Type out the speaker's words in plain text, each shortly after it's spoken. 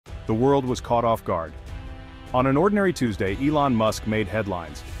The world was caught off guard. On an ordinary Tuesday, Elon Musk made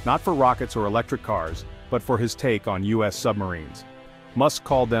headlines, not for rockets or electric cars, but for his take on U.S. submarines. Musk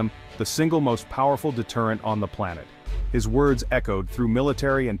called them the single most powerful deterrent on the planet. His words echoed through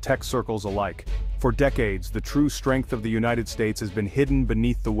military and tech circles alike. For decades, the true strength of the United States has been hidden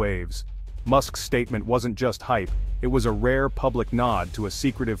beneath the waves. Musk's statement wasn't just hype, it was a rare public nod to a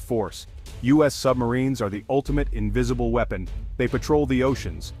secretive force. U.S. submarines are the ultimate invisible weapon. They patrol the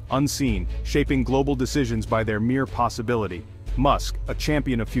oceans, unseen, shaping global decisions by their mere possibility. Musk, a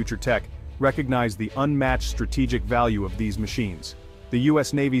champion of future tech, recognized the unmatched strategic value of these machines. The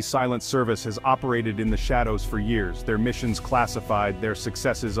U.S. Navy's silent service has operated in the shadows for years, their missions classified, their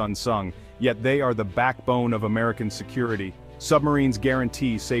successes unsung, yet they are the backbone of American security. Submarines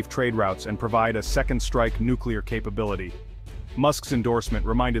guarantee safe trade routes and provide a second-strike nuclear capability. Musk's endorsement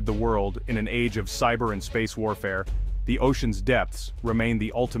reminded the world, in an age of cyber and space warfare, the ocean's depths remain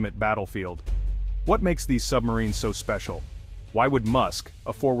the ultimate battlefield. What makes these submarines so special? Why would Musk,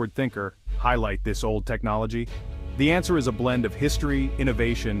 a forward thinker, highlight this old technology? The answer is a blend of history,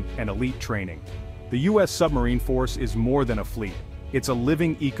 innovation, and elite training. The U.S. submarine force is more than a fleet. It's a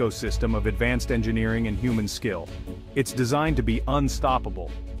living ecosystem of advanced engineering and human skill. It's designed to be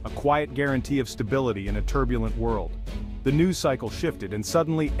unstoppable, a quiet guarantee of stability in a turbulent world. The news cycle shifted and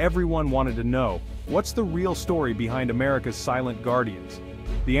suddenly everyone wanted to know, what's the real story behind America's silent guardians?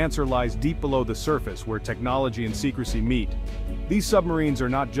 The answer lies deep below the surface where technology and secrecy meet. These submarines are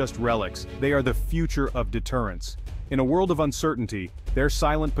not just relics, they are the future of deterrence. In a world of uncertainty, their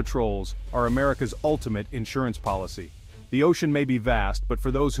silent patrols are America's ultimate insurance policy. The ocean may be vast, but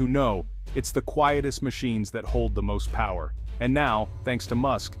for those who know, it's the quietest machines that hold the most power. And now, thanks to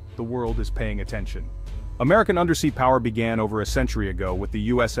Musk, the world is paying attention. American undersea power began over a century ago with the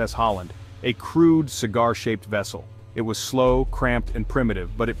USS Holland, a crude, cigar-shaped vessel. It was slow, cramped, and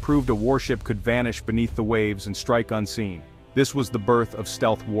primitive, but it proved a warship could vanish beneath the waves and strike unseen. This was the birth of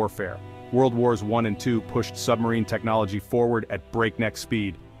stealth warfare. World Wars I and II pushed submarine technology forward at breakneck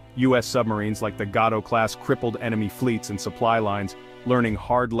speed. U.S. submarines like the Gatto-class crippled enemy fleets and supply lines, learning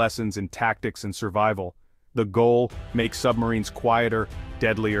hard lessons in tactics and survival. The goal: make submarines quieter,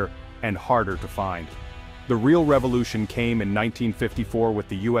 deadlier, and harder to find. The real revolution came in 1954 with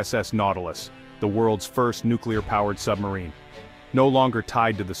the USS Nautilus, the world's first nuclear-powered submarine. No longer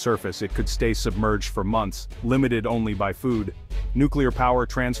tied to the surface, it could stay submerged for months, limited only by food. Nuclear power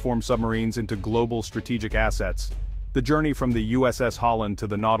transformed submarines into global strategic assets. The journey from the USS Holland to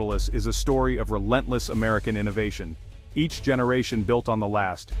the Nautilus is a story of relentless American innovation. Each generation built on the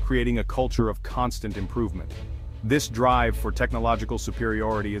last, creating a culture of constant improvement. This drive for technological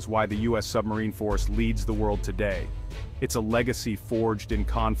superiority is why the U.S. submarine force leads the world today. It's a legacy forged in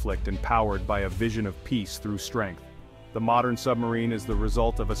conflict and powered by a vision of peace through strength. The modern submarine is the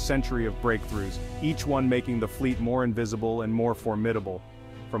result of a century of breakthroughs, each one making the fleet more invisible and more formidable.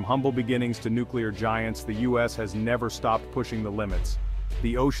 From humble beginnings to nuclear giants, the U.S. has never stopped pushing the limits.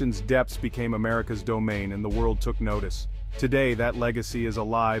 The ocean's depths became America's domain and the world took notice. Today, that legacy is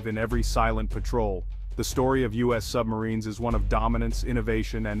alive in every silent patrol. The story of U.S. submarines is one of dominance,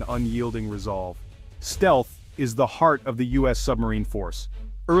 innovation, and unyielding resolve. Stealth is the heart of the U.S. submarine force.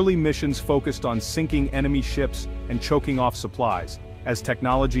 Early missions focused on sinking enemy ships and choking off supplies. As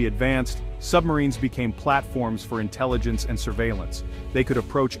technology advanced, submarines became platforms for intelligence and surveillance. They could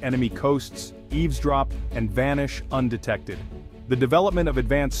approach enemy coasts, eavesdrop, and vanish undetected. The development of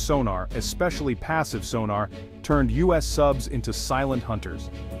advanced sonar, especially passive sonar, turned U.S. subs into silent hunters.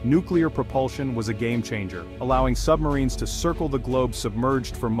 Nuclear propulsion was a game-changer, allowing submarines to circle the globe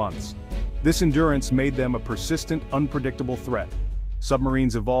submerged for months. This endurance made them a persistent, unpredictable threat.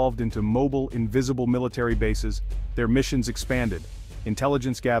 Submarines evolved into mobile, invisible military bases. Their missions expanded: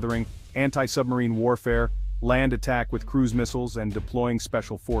 intelligence gathering, anti-submarine warfare, land attack with cruise missiles, and deploying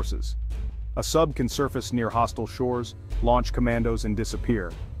special forces. A sub can surface near hostile shores, launch commandos, and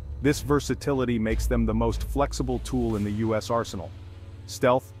disappear. This versatility makes them the most flexible tool in the U.S. arsenal.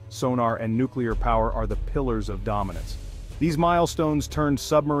 Stealth, sonar, and nuclear power are the pillars of dominance. These milestones turned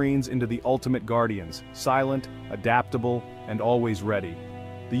submarines into the ultimate guardians, silent, adaptable, and always ready.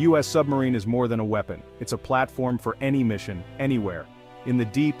 The U.S. submarine is more than a weapon. It's a platform for any mission, anywhere. In the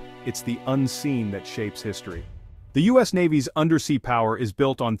deep, it's the unseen that shapes history. The U.S. Navy's undersea power is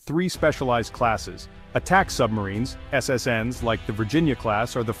built on three specialized classes. Attack submarines, SSNs, like the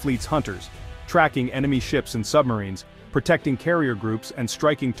Virginia-class, are the fleet's hunters, tracking enemy ships and submarines, protecting carrier groups, and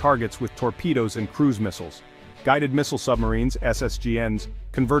striking targets with torpedoes and cruise missiles. Guided missile submarines, SSGNs,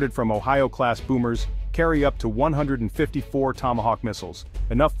 converted from Ohio-class boomers, carry up to 154 Tomahawk missiles,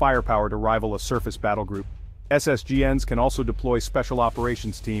 enough firepower to rival a surface battle group. SSGNs can also deploy special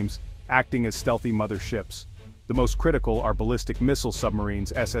operations teams, acting as stealthy mother ships. The most critical are ballistic missile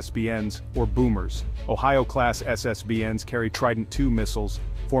submarines (SSBNs) or boomers. Ohio-class SSBNs carry Trident II missiles,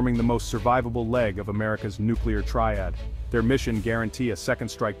 forming the most survivable leg of America's nuclear triad. Their mission guarantees a second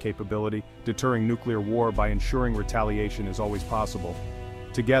strike capability, deterring nuclear war by ensuring retaliation is always possible.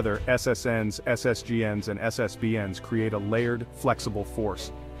 Together, SSNs, SSGNs, and SSBNs create a layered, flexible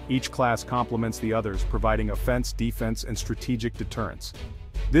force. Each class complements the others, providing offense, defense, and strategic deterrence.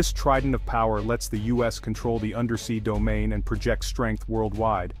 This trident of power lets the U.S. control the undersea domain and project strength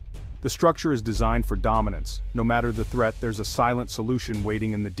worldwide. The structure is designed for dominance. No matter the threat, there's a silent solution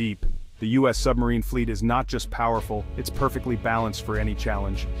waiting in the deep. The U.S. submarine fleet is not just powerful, it's perfectly balanced for any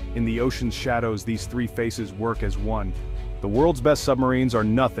challenge. In the ocean's shadows, these three faces work as one. The world's best submarines are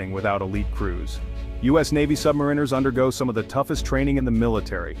nothing without elite crews. U.S. Navy submariners undergo some of the toughest training in the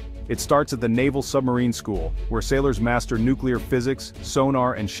military. It starts at the Naval Submarine School, where sailors master nuclear physics,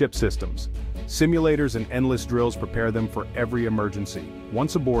 sonar, and ship systems. Simulators and endless drills prepare them for every emergency.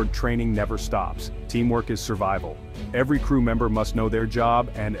 Once aboard, training never stops. Teamwork is survival. Every crew member must know their job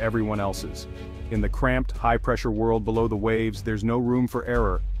and everyone else's. In the cramped, high-pressure world below the waves, there's no room for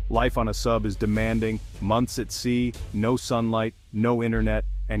error. Life on a sub is demanding, months at sea, no sunlight, no internet,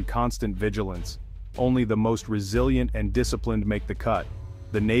 and constant vigilance. Only the most resilient and disciplined make the cut.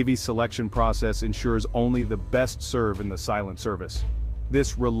 The Navy's selection process ensures only the best serve in the silent service.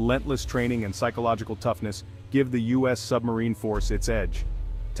 This relentless training and psychological toughness give the U.S. submarine force its edge.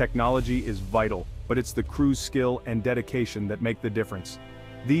 Technology is vital, but it's the crew's skill and dedication that make the difference.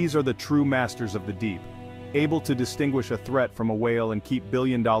 These are the true masters of the deep, able to distinguish a threat from a whale and keep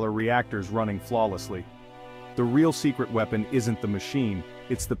billion-dollar reactors running flawlessly. The real secret weapon isn't the machine,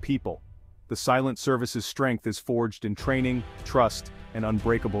 it's the people. The silent service's strength is forged in training, trust, and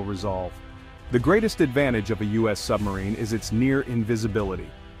unbreakable resolve. The greatest advantage of a U.S. submarine is its near invisibility.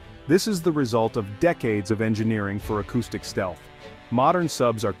 This is the result of decades of engineering for acoustic stealth. Modern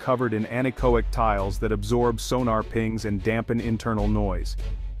subs are covered in anechoic tiles that absorb sonar pings and dampen internal noise.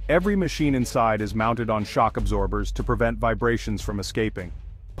 Every machine inside is mounted on shock absorbers to prevent vibrations from escaping.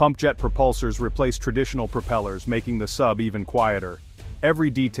 Pump jet propulsors replace traditional propellers, making the sub even quieter.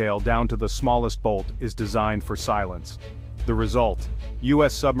 Every detail, down to the smallest bolt, is designed for silence. The result: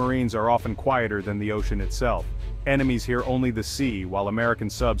 U.S. submarines are often quieter than the ocean itself. Enemies hear only the sea, while American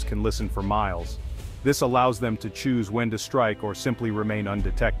subs can listen for miles. This allows them to choose when to strike or simply remain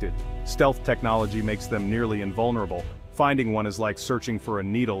undetected. Stealth technology makes them nearly invulnerable. Finding one is like searching for a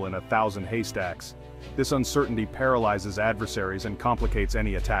needle in 1,000 haystacks. This uncertainty paralyzes adversaries and complicates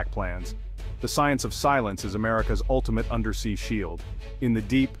any attack plans. The science of silence is America's ultimate undersea shield. In the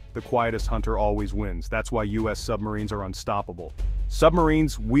deep, the quietest hunter always wins. That's why U.S. submarines are unstoppable.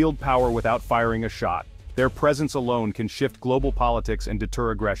 Submarines wield power without firing a shot. Their presence alone can shift global politics and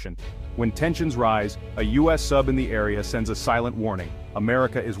deter aggression. When tensions rise, a U.S. sub in the area sends a silent warning: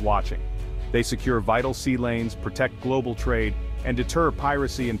 America is watching. They secure vital sea lanes, protect global trade, and deter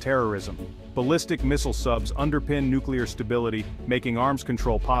piracy and terrorism. Ballistic missile subs underpin nuclear stability, making arms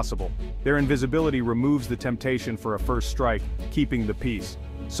control possible. Their invisibility removes the temptation for a first strike, keeping the peace.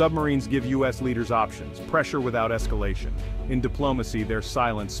 Submarines give U.S. leaders options, pressure without escalation. In diplomacy, their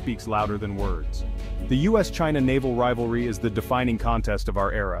silence speaks louder than words. The U.S.-China naval rivalry is the defining contest of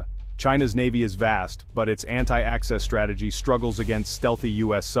our era. China's navy is vast, but its anti-access strategy struggles against stealthy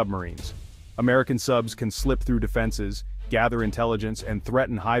U.S. submarines. American subs can slip through defenses, gather intelligence, and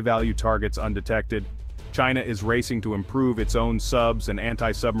threaten high-value targets undetected. China is racing to improve its own subs and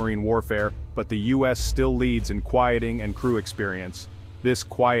anti-submarine warfare, but the U.S. still leads in quieting and crew experience. This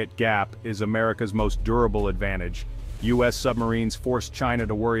quiet gap is America's most durable advantage. U.S. submarines force China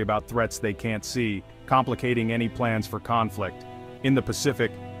to worry about threats they can't see, complicating any plans for conflict. In the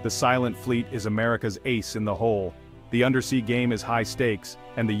Pacific, the silent fleet is America's ace in the hole. The undersea game is high stakes,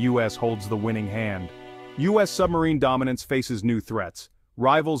 and the U.S. holds the winning hand. U.S. submarine dominance faces new threats.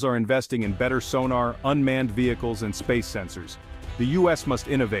 Rivals are investing in better sonar, unmanned vehicles, and space sensors. The U.S. must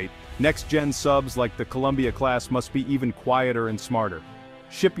innovate. Next-gen subs like the Columbia-class must be even quieter and smarter.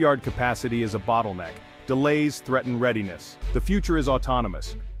 Shipyard capacity is a bottleneck. Delays threaten readiness. The future is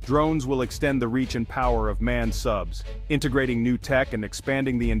autonomous. Drones will extend the reach and power of manned subs. Integrating new tech and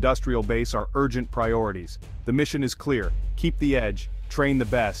expanding the industrial base are urgent priorities. The mission is clear: keep the edge, train the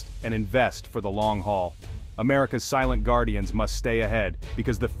best, and invest for the long haul. America's silent guardians must stay ahead,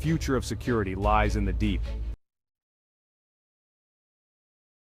 because the future of security lies in the deep.